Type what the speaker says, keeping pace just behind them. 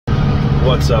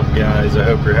What's up, guys? I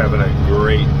hope you're having a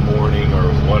great morning or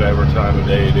whatever time of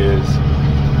day it is.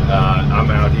 I'm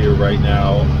out here right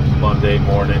now, Monday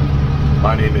morning.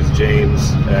 My name is James,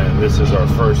 and this is our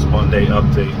first Monday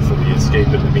update for the Escape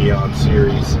in the Neon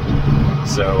series.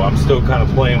 So I'm still kind of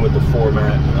playing with the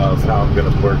format of how I'm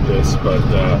going to work this, but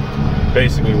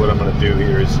basically what I'm going to do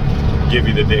here is give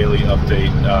you the daily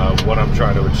update, what I'm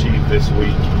trying to achieve this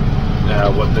week,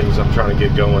 what things I'm trying to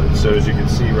get going. So as you can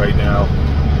see right now,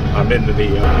 I'm in the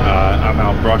Neon. I'm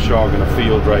out brush hogging a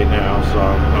field right now, so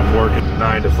I'm working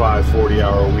 9 to 5,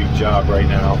 40-hour-a-week job right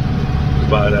now.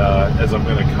 But as I'm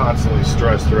going to constantly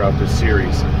stress throughout this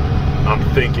series, I'm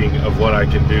thinking of what I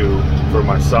can do for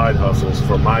my side hustles,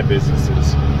 for my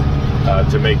businesses,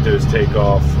 to make those take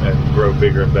off and grow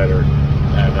bigger and better,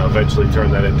 and eventually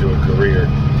turn that into a career.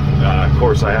 Of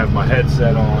course, I have my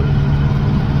headset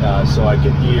on, so I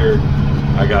can hear.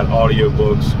 I got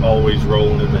audiobooks always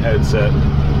rolling in the headset,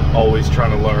 always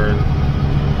trying to learn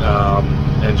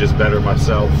and just better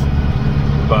myself.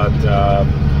 But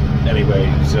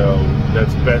anyway, so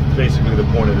that's basically the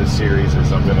point of this series,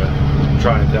 is I'm going to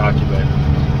try and document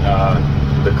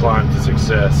the climb to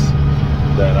success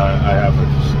that I have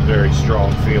a very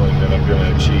strong feeling that I'm going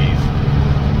to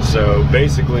achieve. So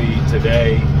basically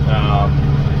today,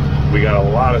 we got a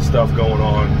lot of stuff going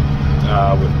on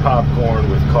with popcorn,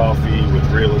 with coffee, with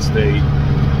real estate.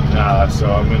 So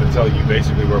I'm going to tell you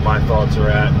basically where my thoughts are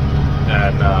at,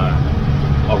 and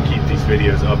I'll keep these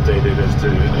videos updated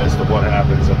as to what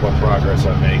happens and what progress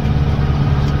I make.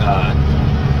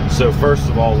 So first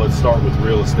of all, let's start with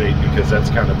real estate, because that's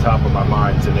kind of top of my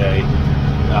mind today.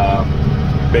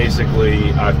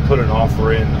 Basically, I've put an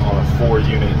offer in on a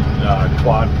 4-unit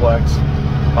quadplex.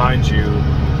 Mind you,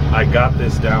 I got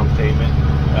this down payment.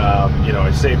 You know,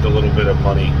 I saved a little bit of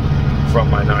money from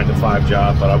my 9 to 5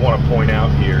 job, but I want to point out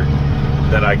here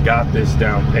that I got this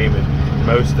down payment.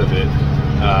 Most of it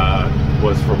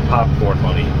was from popcorn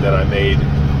money that I made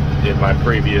in my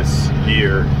previous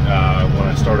year when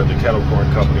I started the kettle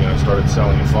corn company and I started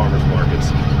selling at farmers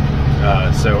markets.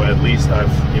 So at least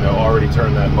I've, you know, already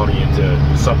turned that money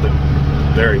into something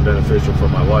very beneficial for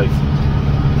my life.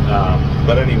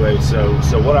 But anyway, so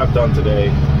what I've done today,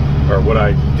 or what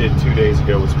I did 2 days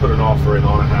ago, was put an offer in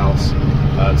on a house.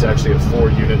 It's actually a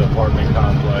 4-unit apartment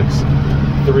complex.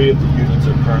 3 of the units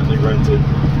are currently rented.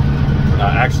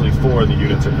 Actually, 4 of the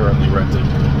units are currently rented.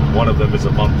 1 of them is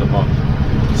a month-to-month.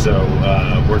 So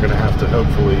we're going to have to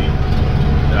hopefully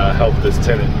help this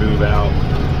tenant move out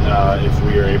if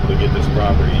we are able to get this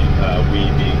property, we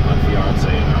being my fiance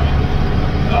and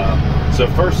I. So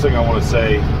first thing I want to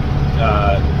say,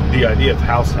 the idea of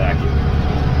house hacking.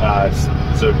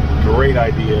 It's a great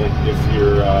idea if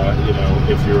you're, you know,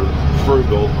 if you're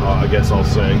frugal, I guess I'll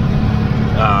say.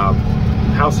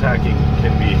 House hacking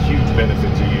can be a huge benefit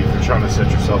to you if you're trying to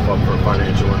set yourself up for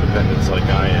financial independence like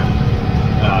I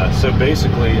am. So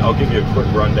basically, I'll give you a quick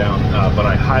rundown, but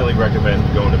I highly recommend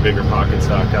going to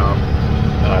biggerpockets.com.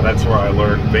 That's where I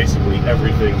learned basically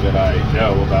everything that I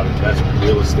know about investment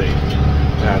real estate,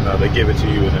 and they give it to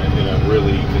you in a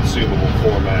really consumable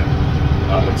format.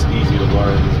 It's easy to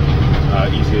learn,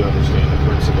 easy to understand the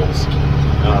principles.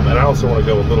 And I also want to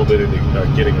go a little bit into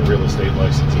getting a real estate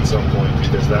license at some point,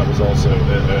 because that was also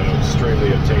an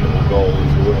extremely obtainable goal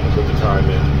if you're willing to put the time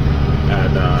in,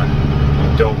 and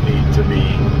you don't need to be,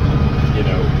 you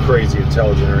know, crazy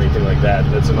intelligent or anything like that.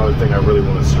 That's another thing I really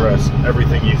want to stress.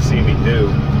 Everything you see me do,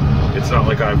 it's not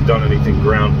like I've done anything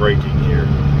groundbreaking here.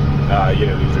 You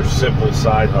know, these are simple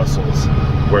side hustles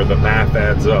where the math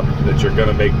adds up that you're going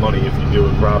to make money if you do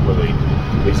it properly.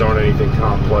 These aren't anything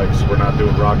complex. We're not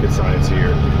doing rocket science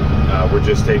here. We're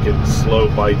just taking slow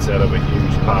bites out of a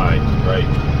huge pie, right?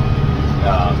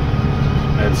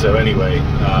 And so anyway,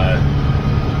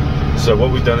 so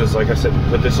what we've done is, like I said, we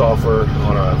put this offer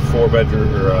on a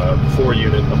 4-bedroom or a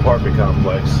 4-unit apartment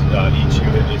complex. Each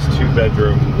unit is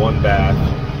 2-bedroom, 1 bath.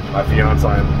 My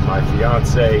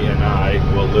fiance and I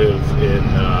will live in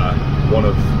one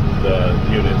of the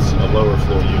units, a lower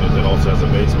floor unit that also has a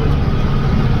basement.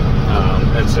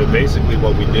 And so basically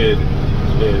what we did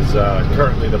is,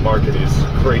 currently the market is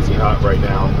crazy hot right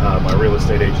now. My real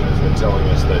estate agent has been telling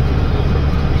us that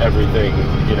everything,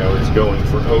 you know, is going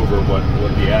for over what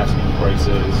the asking price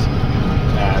is.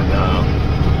 And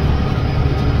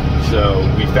so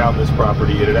we found this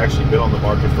property. It had actually been on the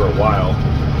market for a while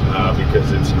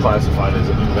because it's classified as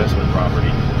an investment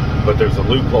property. But there's a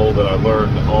loophole that I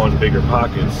learned on Bigger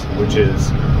Pockets, which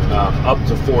is up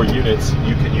to 4 units,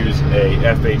 you can use a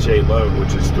FHA loan,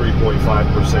 which is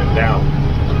 3.5% down.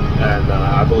 And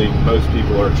I believe most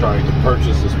people are trying to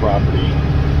purchase this property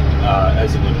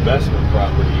as an investment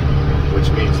property which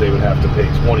means they would have to pay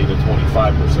 20 to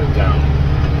 25% down.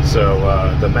 So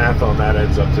the math on that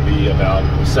ends up to be about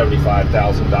 $75,000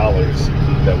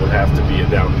 that would have to be a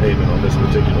down payment on this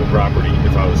particular property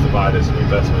if I was to buy it as an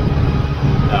investment.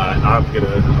 I'm going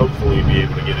to hopefully be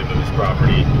able to get into this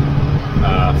property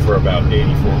for about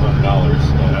 $8,400,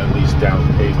 at least down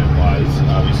payment wise.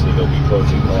 Obviously there'll be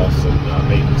closing costs and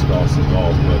maintenance costs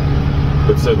involved,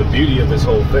 but so the beauty of this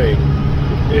whole thing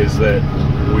is that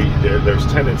there's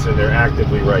tenants in there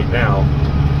actively right now,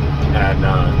 and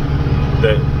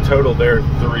the total there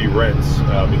 3 rents,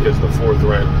 because the 4th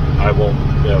rent will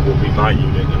be my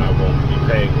unit and I won't be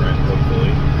paying rent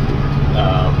hopefully.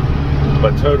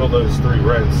 But total those 3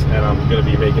 rents, and I'm going to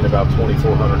be making about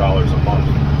 $2,400 a month.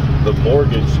 The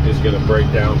mortgage is going to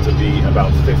break down to be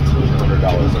about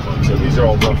 $1,500 a month. So these are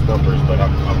all rough numbers, but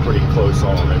I'm pretty close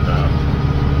on.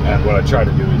 And what I try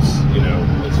to do is,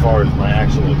 as far as my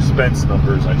actual expense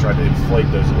numbers, I try to inflate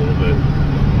those a little bit,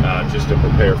 just to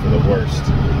prepare for the worst.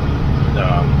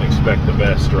 Expect the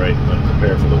best, right? But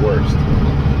prepare for the worst.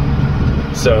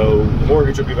 So the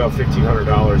mortgage will be about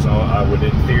 $1,500. I would,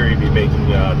 in theory, be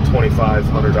making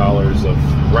 $2,500 of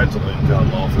rental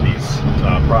income off of these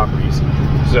properties.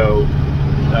 So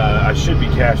I should be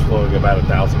cash flowing about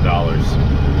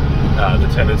 $1,000. The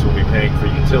tenants will be paying for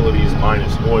utilities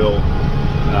minus oil,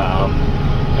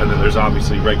 and then there's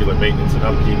obviously regular maintenance and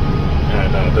upkeep.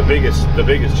 And the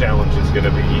biggest challenge is going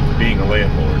to be being a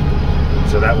landlord.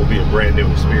 So that will be a brand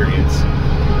new experience.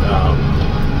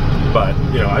 But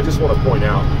I just want to point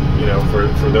out,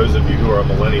 for those of you who are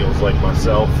millennials like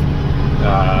myself,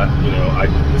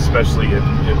 especially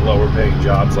in lower paying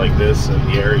jobs like this in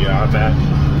the area I'm at,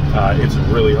 it's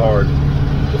really hard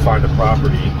to find a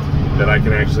property that I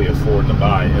can actually afford to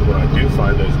buy. And when I do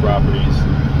find those properties,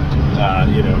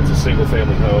 it's a single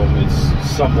family home,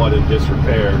 it's somewhat in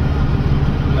disrepair,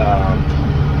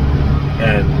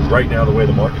 and right now the way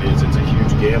the market is, it's a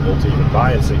huge gamble to even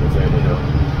buy a single family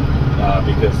home.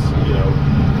 Because,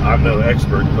 I'm no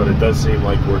expert, but it does seem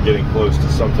like we're getting close to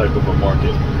some type of a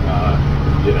market, I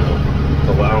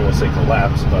don't want to say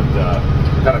collapse, but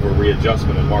kind of a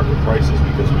readjustment in market prices,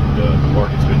 because the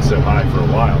market's been so high for a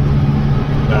while.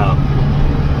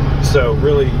 So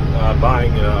really,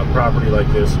 buying a property like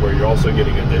this, where you're also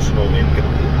getting additional income,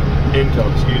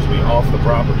 off the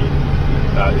property,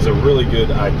 is a really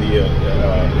good idea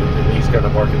in these kind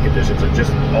of market conditions, and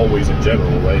just always in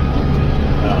general, right?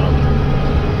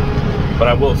 But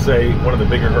I will say one of the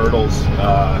bigger hurdles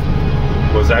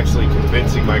was actually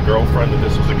convincing my girlfriend that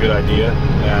this was a good idea,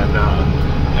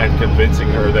 and convincing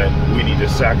her that we need to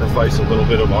sacrifice a little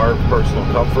bit of our personal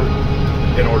comfort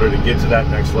in order to get to that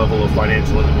next level of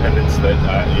financial independence that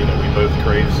we both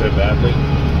crave so badly.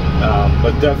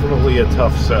 But definitely a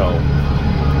tough sell,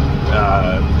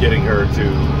 getting her to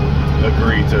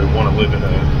agree to want to live in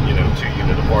a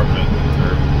 2-unit apartment,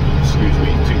 or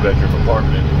 2-bedroom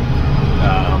apartment.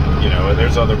 And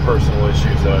there's other personal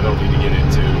issues that I don't need to get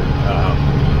into,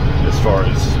 as far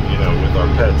as, with our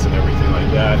pets and everything like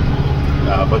that.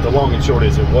 But the long and short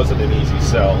is, it wasn't an easy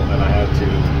sell, and I had to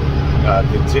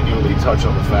continually touch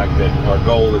on the fact that our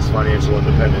goal is financial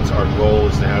independence. Our goal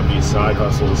is to have these side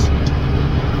hustles,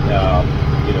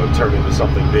 turn into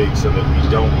something big, so that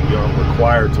we aren't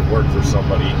required to work for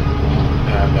somebody,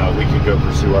 and we can go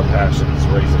pursue our passions,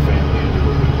 raise a family, and do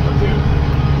what we want to do.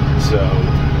 So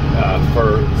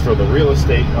for the real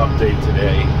estate update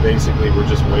today, basically we're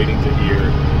just waiting to hear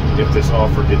if this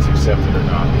offer gets accepted or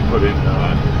not. We put in,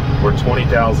 we're $20,000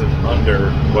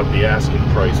 under what the asking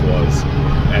price was,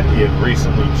 and he had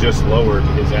recently just lowered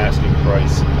his asking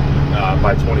price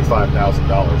by $25,000,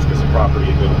 because the property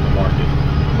had been on the market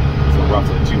for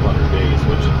roughly 200 days,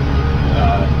 which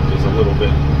is a little bit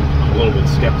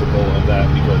skeptical of that,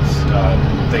 because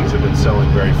things have been selling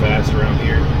very fast around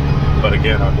here. But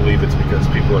again, I believe it's because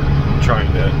people are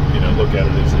trying to, look at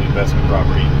it as an investment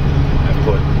property and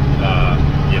put,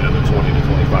 the 20 to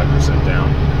 25% down.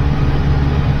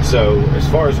 So as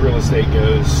far as real estate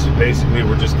goes, basically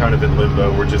we're just kind of in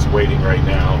limbo. We're just waiting right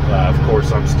now. Of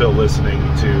course, I'm still listening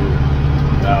to,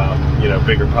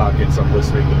 Bigger Pockets. I'm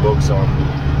listening to books on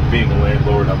being a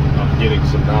landlord. I'm getting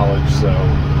some knowledge.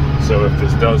 So if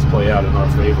this does play out in our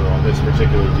favor on this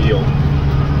particular deal,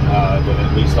 then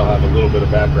at least I'll have a little bit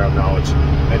of background knowledge.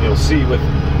 And you'll see with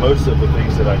most of the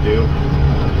things that I do,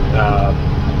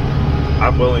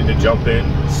 I'm willing to jump in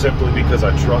simply because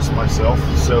I trust myself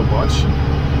so much.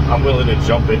 I'm willing to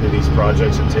jump into these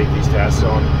projects and take these tasks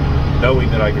on, knowing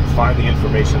that I can find the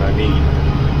information I need.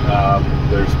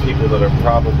 There's people that are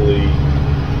probably,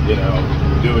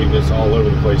 doing this all over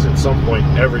the place. At some point,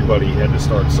 everybody had to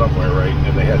start somewhere, right?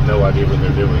 And they had no idea what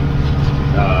they're doing.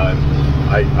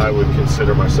 I would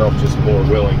consider myself just more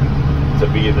willing to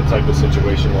be in the type of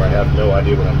situation where I have no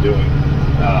idea what I'm doing.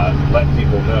 Let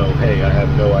people know, hey, I have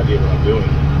no idea what I'm doing,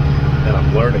 and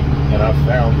I'm learning. And I've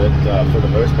found that for the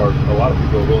most part, a lot of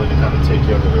people are willing to kind of take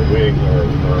you under their wing, or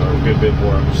a good bit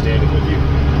more understanding with you.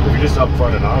 If you're just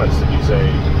upfront and honest and you say,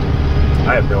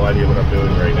 I have no idea what I'm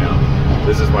doing right now.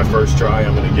 This is my first try.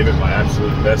 I'm going to give it my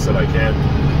absolute best that I can.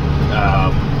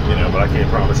 You know, but I can't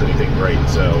promise anything great.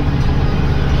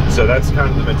 So that's kind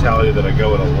of the mentality that I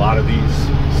go at a lot of these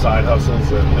side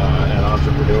hustles and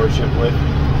entrepreneurship with.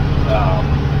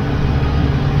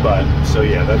 But so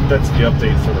yeah, that's the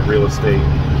update for the real estate.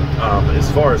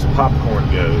 As far as popcorn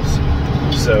goes,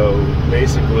 so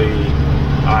basically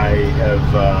I have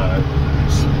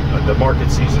the market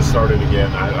season started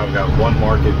again. I've got one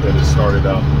market that has started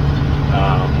up,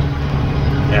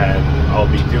 and I'll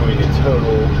be doing a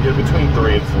total between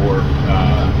 3 and 4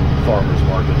 farmers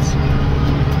markets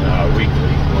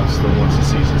weekly once the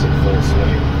season's in full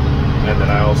swing. And then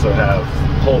I also have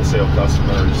wholesale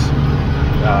customers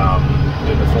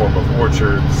in the form of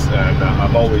orchards, and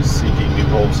I'm always seeking new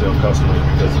wholesale customers,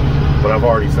 because what I've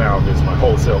already found is my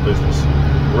wholesale business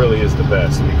really is the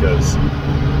best, because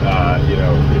you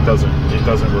know, it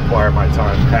doesn't require my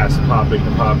time past popping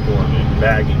the popcorn and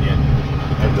bagging it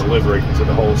and delivering to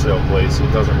the wholesale place.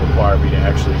 It doesn't require me to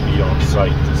actually be on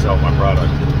site to sell my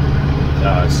product.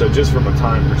 So just from a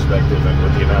time perspective and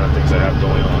with the amount of things I have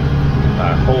going on,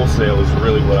 wholesale is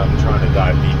really what I'm trying to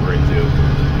dive deeper into.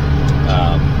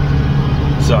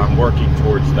 So I'm working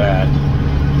towards that.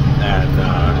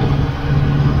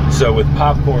 And so with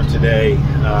popcorn today,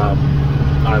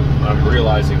 I'm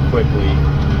realizing quickly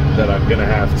that I'm going to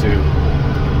have to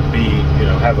be, you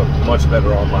know, have a much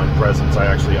better online presence.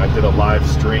 I did a live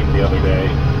stream the other day,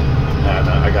 and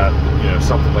I got, you know,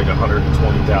 something like 120,000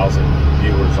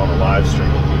 viewers on a live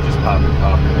stream of me just popping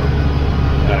popcorn.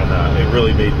 And it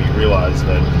really made me realize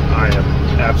that I am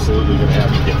absolutely going to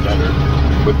have to get better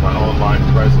with my online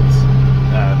presence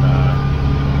and,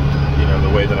 you know,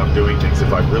 the way that I'm doing things.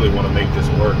 If I really want to make this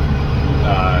work,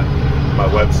 my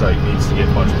website needs to get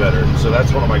much better. So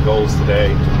that's one of my goals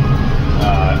today.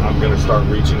 I'm going to start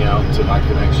reaching out to my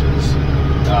connections,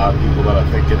 people that I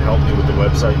think can help me with the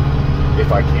website.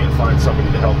 If I can't find somebody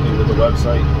to help me with the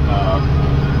website,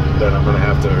 then I'm going to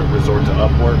have to resort to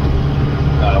Upwork,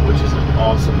 which is an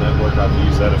awesome network. I've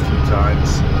used that a few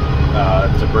times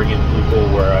to bring in people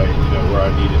where I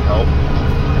needed help.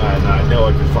 And I know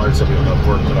I could find somebody on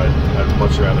Upwork, but I'd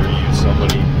much rather use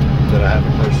somebody that I have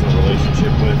a personal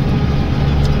relationship with.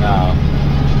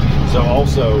 So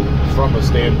also from a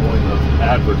standpoint of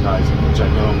advertising, which I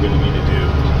know I'm going to need to do,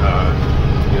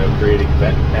 you know, creating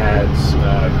ads,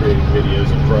 creating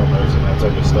videos and promos and that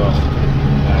type of stuff,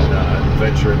 and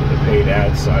venture into the paid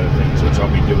ad side of things, which I'll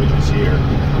be doing this year.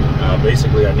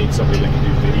 Basically, I need somebody that can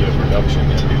do video production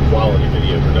and do quality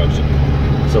video production.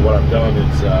 So what I've done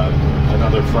is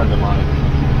another friend of mine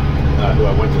who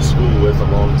I went to school with a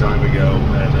long time ago,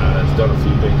 and has done a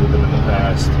few things with him in the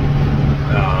past.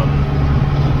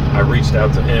 I reached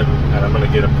out to him, and I'm going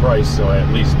to get a price so I at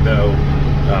least know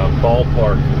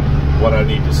ballpark what I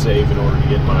need to save in order to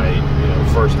get my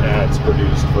first ads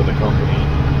produced for the company,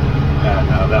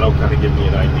 and that'll kind of give me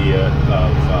an idea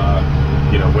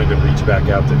of when to reach back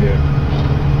out to him.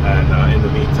 And in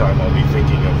the meantime, I'll be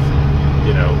thinking of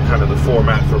kind of the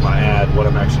format for my ad, what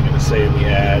I'm actually going to say in the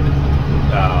ad,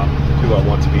 who I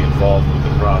want to be involved with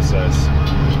the process,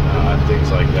 things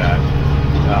like that.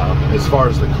 As far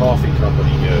as the coffee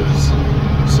company goes,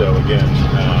 so again,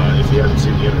 if you haven't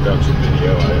seen the introduction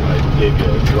video, I gave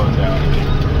you a rundown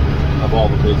of all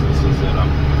the businesses that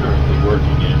I'm currently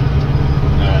working in,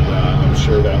 and I'm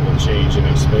sure that will change and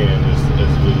expand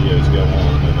as videos go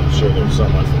on, and I'm sure there's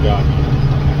some I've forgotten.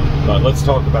 But let's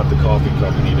talk about the coffee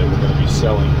company that we're going to be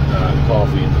selling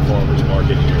coffee at the farmers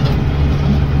market here.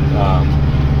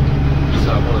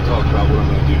 So I want to talk about what I'm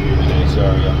going to do here today.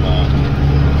 Sorry, I'm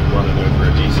running over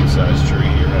a decent sized tree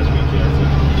here, has to be careful.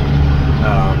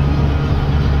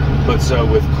 But so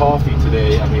with coffee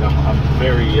today, I mean, I'm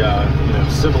very,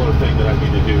 similar thing that I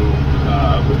need to do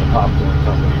with the popcorn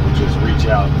company, which is reach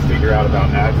out and figure out about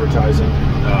advertising,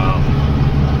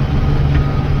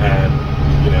 and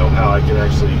how I can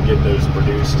actually get those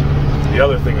produced. The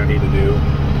other thing I need to do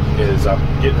is I'm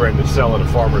getting ready to sell at a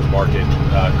farmer's market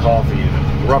coffee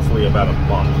in roughly about a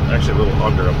month, actually a little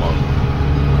under a month,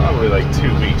 probably like 2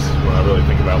 weeks when I really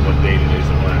think about what date it is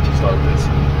and when I have to start this.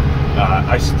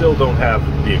 I still don't have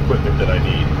the equipment that I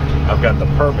need. I've got the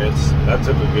permits, that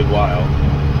took a good while,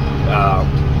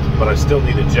 but I still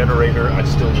need a generator, I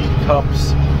still need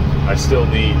cups, I still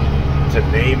need to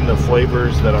name the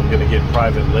flavors that I'm going to get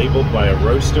private labeled by a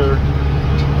roaster.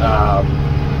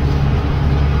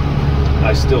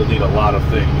 I still need a lot of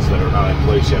things that are not in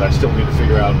place yet. I still need to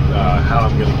figure out how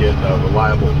I'm going to get a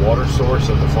reliable water source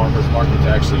at the farmer's market to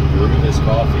actually brew this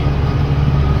coffee.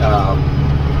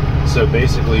 So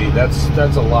basically, that's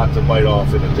a lot to bite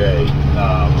off in a day.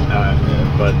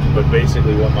 But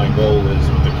basically, what my goal is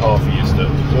with the coffee is to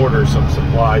order some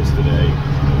supplies today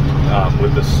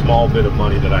with the small bit of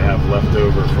money that I have left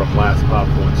over from last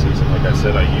popcorn season. Like I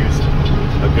said, I used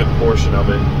a good portion of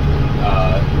it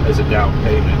as a down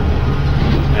payment,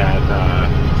 and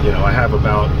you know, I have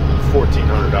about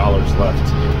 $1,400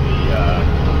 left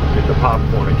in the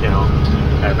popcorn account,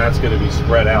 and that's going to be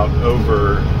spread out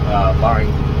over buying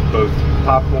both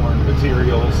popcorn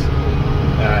materials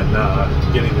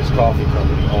and getting this coffee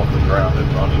company off the ground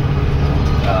and running.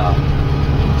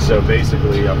 So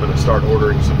basically, I'm going to start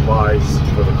ordering supplies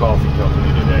for the coffee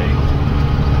company today.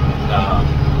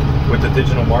 With the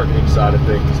digital marketing side of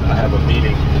things, I have a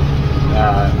meeting.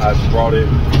 I've brought in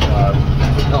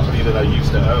the company that I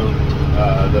used to own,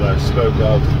 that I spoke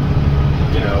of.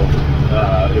 You know,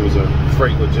 it was a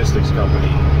freight logistics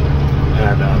company,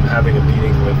 and I'm having a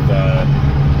meeting with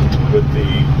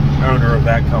the owner of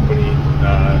that company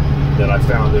that I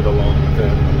founded along with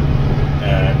him,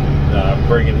 and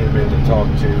bringing him in to talk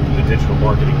to the digital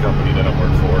marketing company that I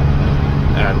work for,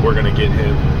 and we're going to get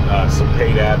him some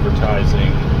paid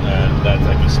advertising and that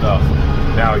type of stuff.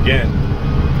 Now again,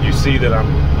 you see that I'm,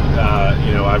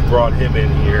 you know, I've brought him in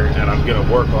here, and I'm going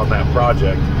to work on that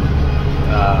project.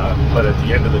 But at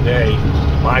the end of the day,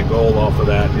 my goal off of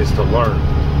that is to learn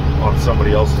on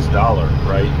somebody else's dollar,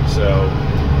 right? So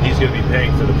he's going to be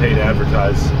paying for the paid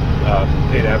advertisements.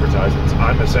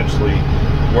 I'm essentially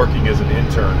working as an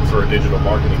intern for a digital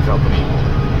marketing company,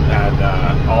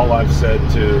 and all I've said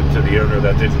to the owner of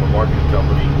that digital marketing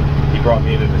company, he brought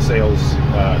me in a sales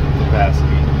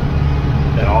capacity,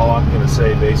 and all I'm going to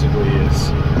say basically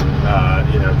is,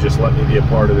 you know, just let me be a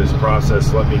part of this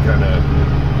process. Let me kind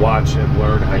of watch and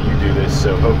learn how you do this.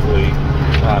 So hopefully,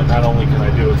 not only can I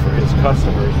do it for his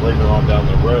customers later on down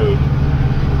the road,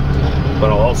 but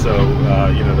I'll also,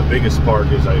 you know, the biggest part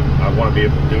is I want to be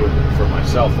able to do it for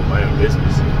myself in my own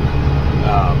business.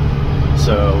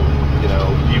 So, you know,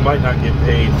 you might not get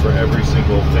paid for every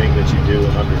single thing that you do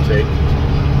and undertake,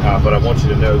 but I want you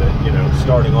to know that, you know,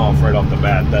 starting off right off the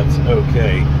bat, that's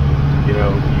okay. You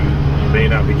know, you may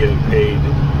not be getting paid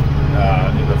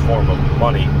in the form of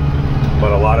money,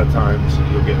 but a lot of times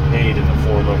you'll get paid in the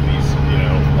form of these, you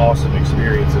know, awesome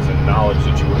experiences and knowledge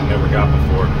that you would have never got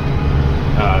before.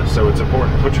 So it's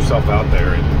important to put yourself out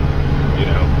there, and, you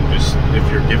know, just if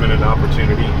you're given an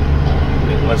opportunity,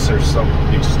 unless there's some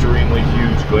extremely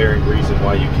huge glaring reason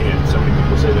why you can't. So many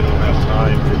people say they don't have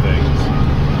time for things.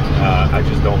 I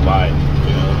just don't buy it.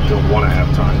 You know, you don't want to have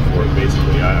time for it,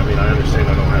 basically. I mean, I understand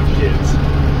I don't have kids.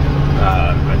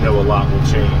 I know a lot will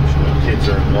change when kids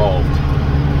are involved,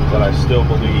 but I still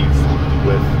believe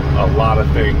with a lot of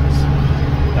things,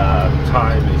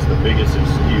 time is the biggest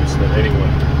excuse that anyone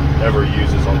ever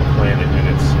uses on the planet, and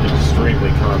it's extremely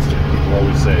constant. People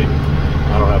always say,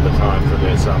 I don't have the time for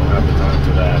this, I don't have the time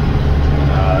for that.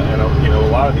 And you know, a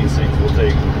lot of these things will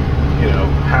take, you know,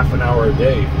 half an hour a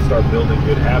day. If you start building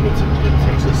good habits, it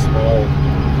takes a small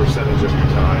percentage of your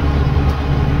time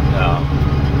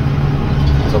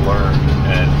to learn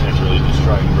and really just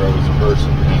try and grow as a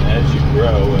person. And as you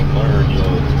grow and learn, you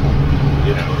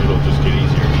know, it'll just get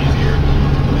easier and easier,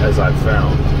 as I've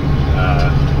found.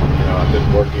 You know, I've been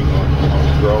working on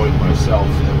growing myself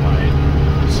and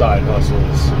my side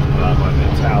hustles, my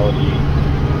mentality,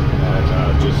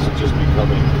 and just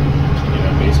becoming, you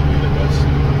know, basically the best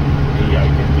me I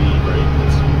can be, right?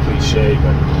 It's cliche,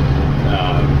 but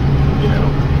you know,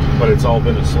 but it's all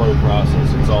been a slow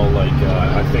process. It's all like,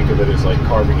 I think of it as like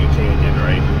carving a canyon,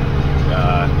 right?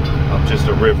 I'm just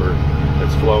a river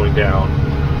that's flowing down,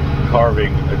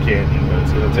 carving a canyon, but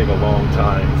it's going to take a long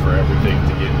time for everything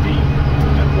to get deep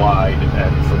and wide,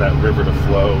 and for that river to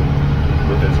flow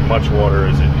with as much water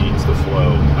as it needs to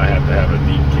flow. I have to have a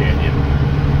deep canyon.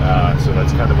 So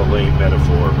that's kind of a lame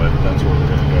metaphor, but that's what we're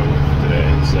going to go with today.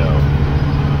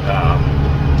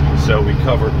 So we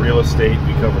covered real estate,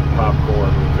 we covered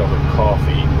popcorn, we covered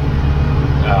coffee.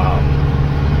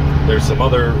 There's some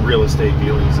other real estate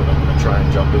dealings that I'm going to try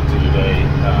and jump into today.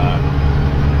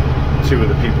 Two of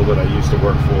the people that I used to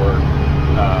work for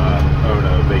own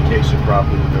a vacation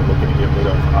property that they're looking to get rid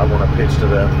of. I want to pitch to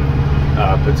them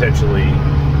potentially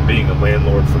being a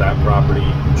landlord for that property,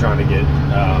 trying to get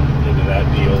into that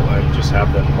deal and just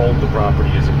have them hold the property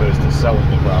as opposed to selling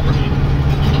the property,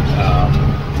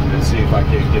 and see if I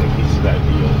can get a piece of that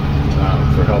deal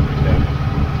for helping them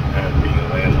and being a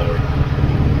landlord.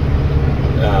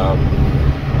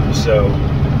 So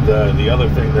the other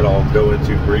thing that I'll go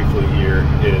into briefly here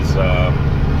is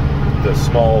the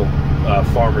small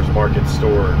farmers market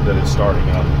store that is starting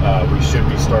up. We should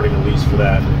be starting a lease for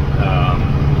that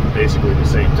basically the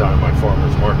same time my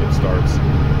farmers market starts.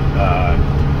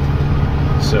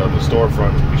 So the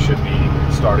storefront, we should be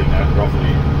starting that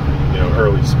roughly,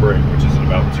 early spring, which is in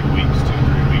about 2 weeks,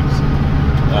 2-3 weeks.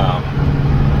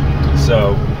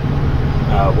 So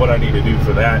what I need to do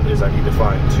for that is I need to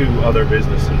find 2 other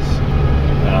businesses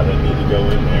that need to go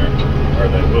in there, or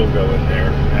that will go in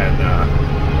there. And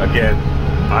again,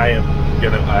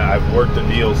 I've worked the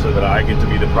deal so that I get to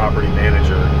be the property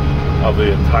manager of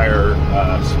the entire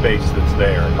space that's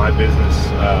there. My business,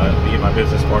 me and my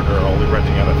business partner are only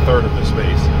renting out 1/3 of the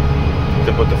space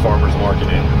to put the farmers market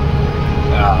in.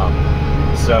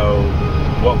 So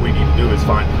what we need to do is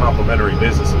find complementary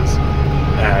businesses,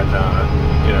 and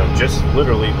just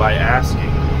literally by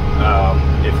asking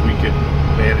if we could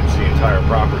manage the entire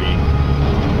property,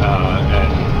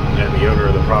 and the owner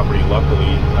of the property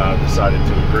luckily decided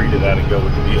to agree to that and go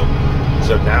with the deal.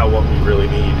 So now what we really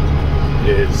need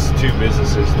is 2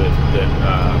 businesses that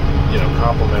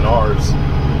complement ours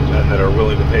and that are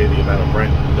willing to pay the amount of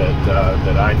rent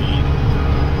that I need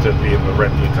to be able to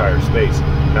rent the entire space.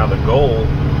 Now the goal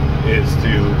is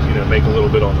to make a little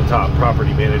bit on the top.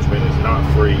 Property management is not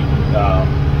free,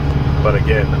 but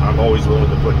again, I'm always willing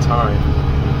to put time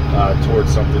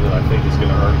towards something that I think is going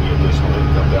to earn me additional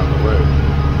income down the road.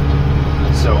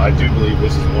 So I do believe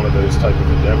this is one of those type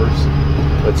of endeavors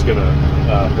that's going to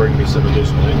bring me some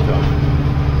additional income.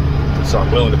 So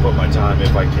I'm willing to put my time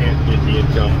if I can't get the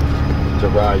income to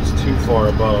rise too far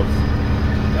above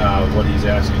what he's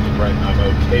asking in rent. I'm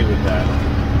okay with that,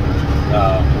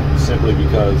 simply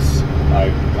because I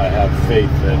have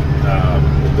faith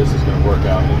that this is going to work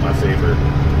out in my favor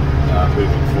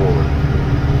moving forward.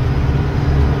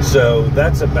 So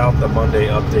that's about the Monday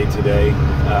update today.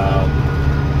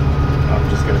 I'm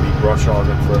just going to be brush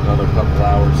hogging for another couple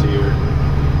hours here,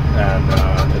 and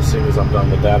as soon as I'm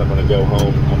done with that, I'm going to go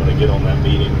home. I'm going to get on that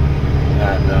meeting,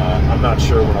 and I'm not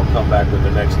sure when I'll come back with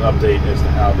the next update as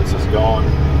to how this has gone,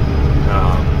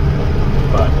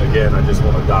 but again, I just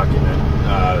want to document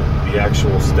the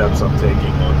actual steps I'm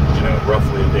taking on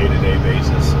roughly a day-to-day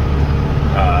basis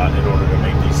in order to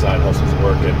make these side hustles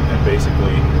work, and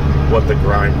basically what the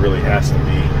grind really has to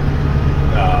be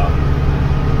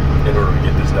in order to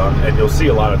get this done. And you'll see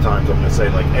a lot of times I'm going to say,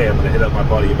 like, hey, I'm going to hit up my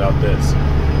buddy about this.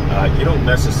 You don't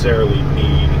necessarily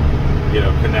need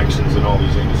connections in all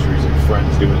these industries and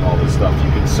friends doing all this stuff. You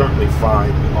can certainly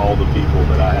find all the people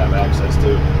that I have access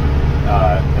to.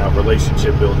 Now,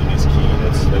 relationship building is key.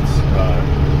 That's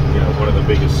one of the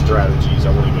biggest strategies.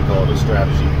 I won't even call it a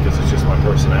strategy because it's just my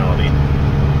personality.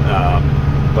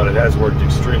 But it has worked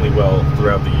extremely well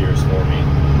throughout the years for me.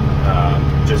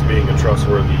 Just being a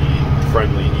trustworthy,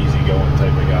 friendly, easygoing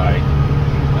type of guy.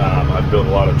 I've built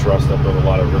a lot of trust. I've built a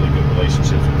lot of really good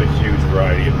relationships with a huge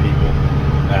variety of people.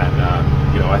 And,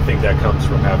 I think that comes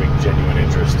from having genuine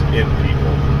interest in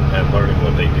people and learning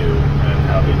what they do and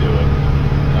how they do it.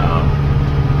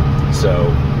 So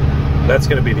that's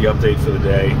going to be the update for the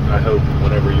day. I hope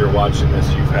whenever you're watching this,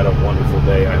 you've had a wonderful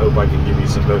day. I hope I can give you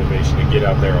some motivation to get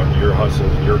out there on your hustle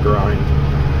and your grind.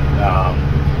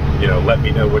 Let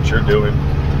me know what you're doing.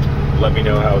 Let me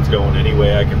know how it's going. Any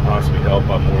way I can possibly help,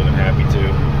 I'm more than happy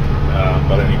to.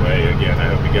 But anyway, again, I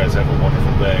hope you guys have a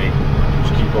wonderful day.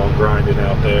 Just keep on grinding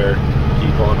out there.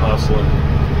 Keep on hustling.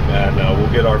 And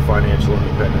we'll get our financial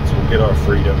independence. We'll get our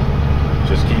freedom.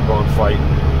 Just keep on fighting,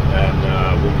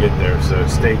 and we'll get there. So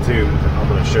stay tuned. I'm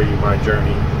going to show you my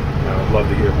journey. I'd love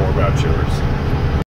to hear more about yours.